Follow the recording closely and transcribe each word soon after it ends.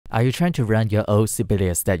Are you trying to run your old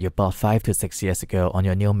Sibelius that you bought 5 to 6 years ago on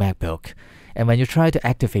your new MacBook? And when you try to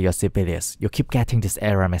activate your Sibelius, you keep getting this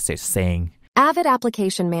error message saying, Avid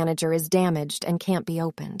Application Manager is damaged and can't be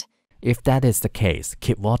opened. If that is the case,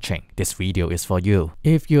 keep watching. This video is for you.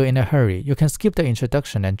 If you're in a hurry, you can skip the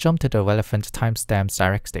introduction and jump to the relevant timestamps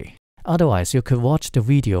directly. Otherwise, you could watch the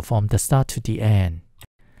video from the start to the end.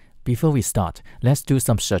 Before we start, let's do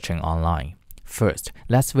some searching online. First,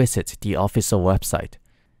 let's visit the official website.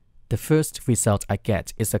 The first result I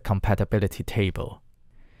get is a compatibility table.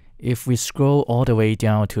 If we scroll all the way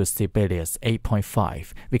down to Sibelius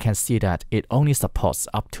 8.5, we can see that it only supports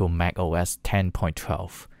up to macOS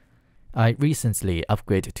 10.12. I recently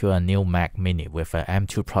upgraded to a new Mac Mini with an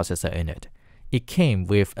M2 processor in it. It came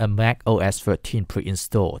with a macOS 13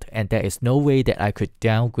 pre-installed, and there is no way that I could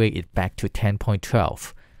downgrade it back to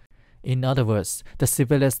 10.12. In other words, the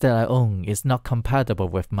Sibelius that I own is not compatible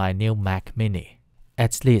with my new Mac Mini.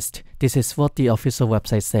 At least, this is what the official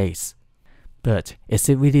website says. But is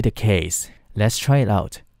it really the case? Let's try it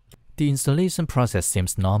out. The installation process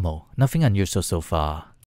seems normal, nothing unusual so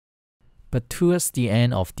far. But towards the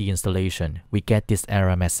end of the installation, we get this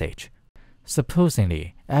error message.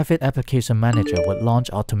 Supposedly, Avid Application Manager would launch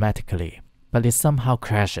automatically, but it somehow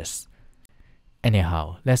crashes.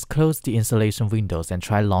 Anyhow, let's close the installation windows and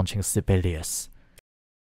try launching Sibelius.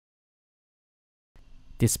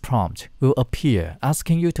 This prompt will appear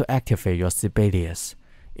asking you to activate your Sibelius.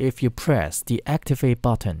 If you press the Activate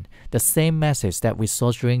button, the same message that we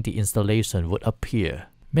saw during the installation would appear,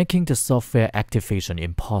 making the software activation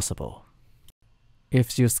impossible.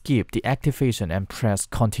 If you skip the activation and press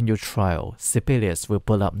Continue Trial, Sibelius will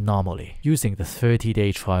boot up normally using the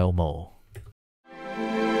 30-day trial mode.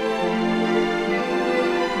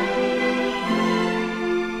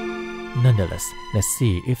 Nonetheless, let's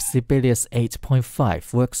see if Sibelius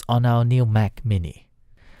 8.5 works on our new Mac Mini.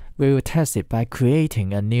 We will test it by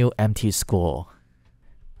creating a new empty score.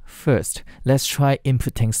 First, let's try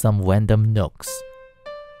inputting some random notes.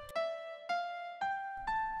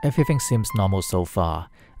 Everything seems normal so far.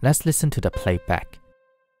 Let's listen to the playback.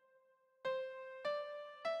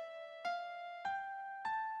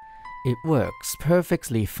 It works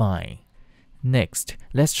perfectly fine. Next,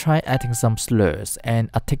 let's try adding some slurs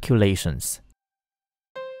and articulations.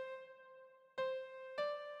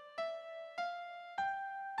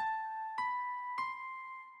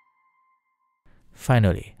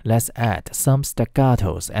 Finally, let's add some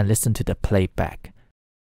staccatos and listen to the playback.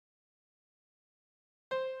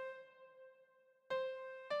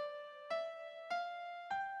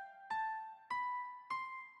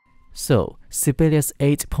 So, Sibelius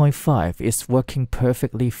 8.5 is working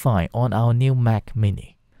perfectly fine on our new Mac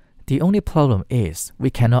Mini. The only problem is we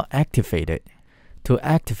cannot activate it. To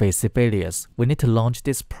activate Sibelius, we need to launch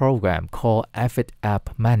this program called Avid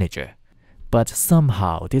App Manager. But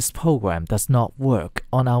somehow this program does not work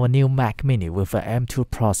on our new Mac Mini with an M2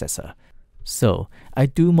 processor. So, I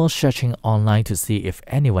do more searching online to see if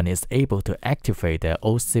anyone is able to activate their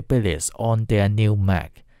old Sibelius on their new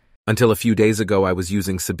Mac. Until a few days ago, I was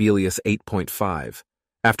using Sibelius 8.5.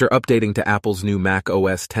 After updating to Apple's new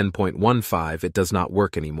macOS 10.15, it does not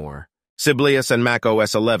work anymore. Sibelius and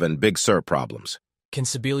macOS 11 Big Sur problems. Can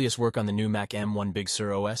Sibelius work on the new Mac M1 Big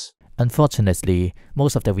Sur OS? Unfortunately,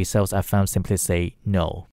 most of the results I found simply say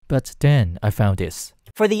no. But then I found this.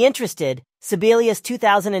 For the interested, Sibelius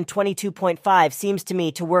 2022.5 seems to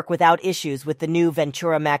me to work without issues with the new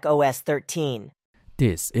Ventura macOS 13.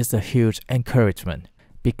 This is a huge encouragement,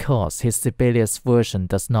 because his Sibelius version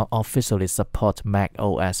does not officially support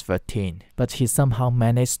macOS 13, but he somehow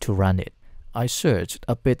managed to run it. I searched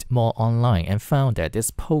a bit more online and found that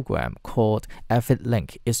this program called Avid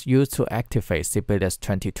Link is used to activate Sibelius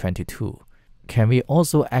 2022. Can we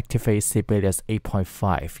also activate Sibelius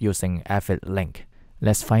 8.5 using Avid Link?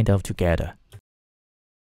 Let's find out together.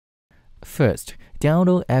 First,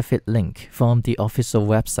 download Avid Link from the official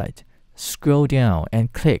website. Scroll down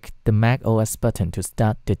and click the macOS button to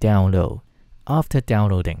start the download. After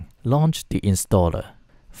downloading, launch the installer.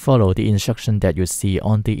 Follow the instruction that you see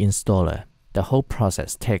on the installer. The whole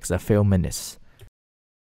process takes a few minutes.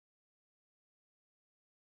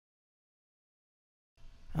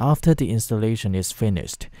 After the installation is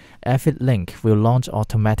finished, Avid Link will launch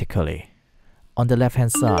automatically. On the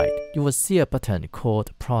left-hand side, you will see a button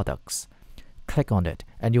called Products. Click on it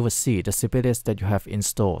and you will see the Sibelius that you have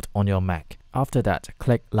installed on your Mac. After that,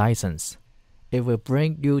 click License. It will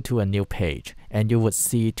bring you to a new page and you would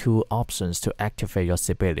see two options to activate your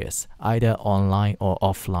Sibelius, either online or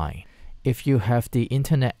offline. If you have the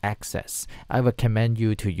internet access, I recommend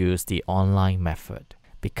you to use the online method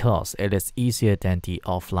because it is easier than the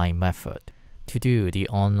offline method. To do the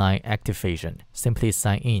online activation, simply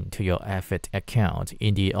sign in to your Avid account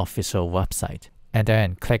in the official website, and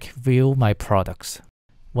then click View My Products.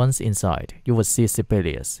 Once inside, you will see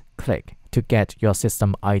Sibelius. Click to get your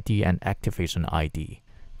system ID and activation ID.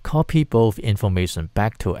 Copy both information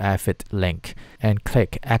back to Avid link and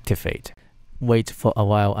click Activate. Wait for a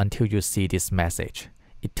while until you see this message.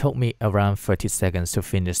 It took me around 30 seconds to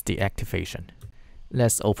finish the activation.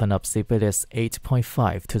 Let's open up Sibelius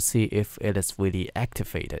 8.5 to see if it is really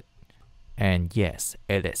activated. And yes,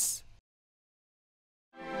 it is.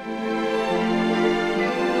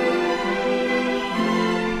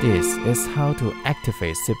 This is how to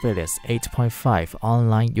activate Sibelius 8.5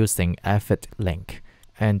 online using Avid link.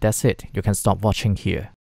 And that's it, you can stop watching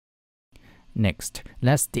here. Next,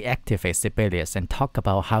 let's deactivate Sibelius and talk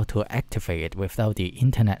about how to activate it without the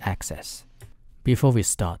internet access. Before we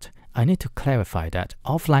start, I need to clarify that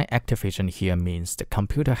offline activation here means the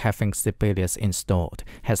computer having Sibelius installed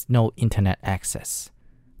has no internet access.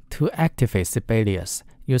 To activate Sibelius,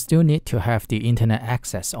 you still need to have the internet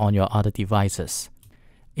access on your other devices.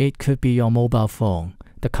 It could be your mobile phone,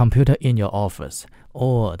 the computer in your office,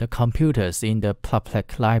 or the computers in the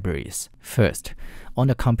public libraries. First, on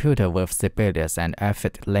the computer with Sibelius and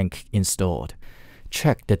Avid link installed,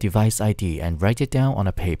 check the device ID and write it down on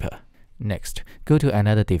a paper. Next, go to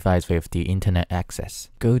another device with the internet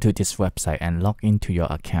access. Go to this website and log into your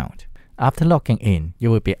account. After logging in,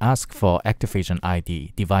 you will be asked for activation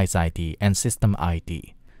ID, device ID, and system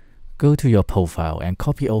ID. Go to your profile and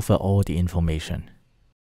copy over all the information.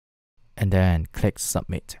 And then click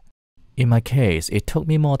Submit. In my case, it took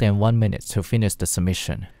me more than 1 minute to finish the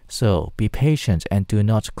submission, so be patient and do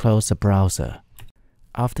not close the browser.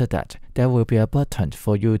 After that, there will be a button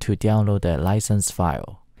for you to download the license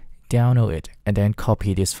file. Download it and then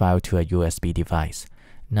copy this file to a USB device.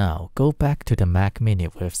 Now go back to the Mac Mini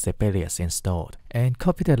with Sibelius installed and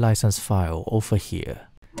copy the license file over here.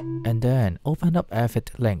 And then open up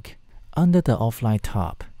Avid link. Under the Offline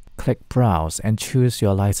tab, click Browse and choose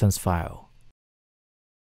your license file.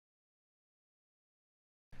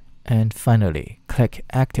 And finally, click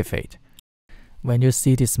Activate. When you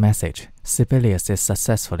see this message, Sibelius is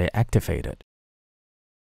successfully activated.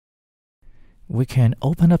 We can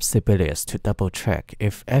open up Sibelius to double-check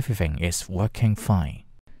if everything is working fine.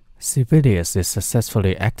 Sibelius is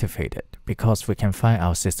successfully activated because we can find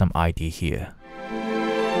our system ID here.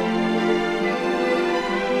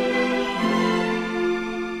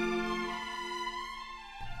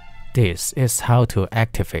 This is how to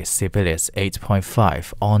activate Sibelius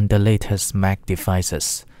 8.5 on the latest Mac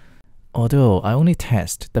devices. Although I only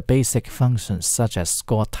test the basic functions such as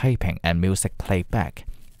score typing and music playback,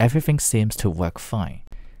 everything seems to work fine.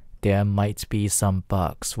 There might be some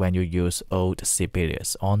bugs when you use old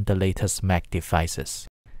Sibelius on the latest Mac devices.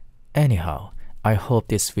 Anyhow, I hope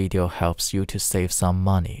this video helps you to save some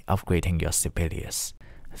money upgrading your Sibelius.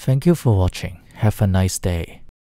 Thank you for watching. Have a nice day.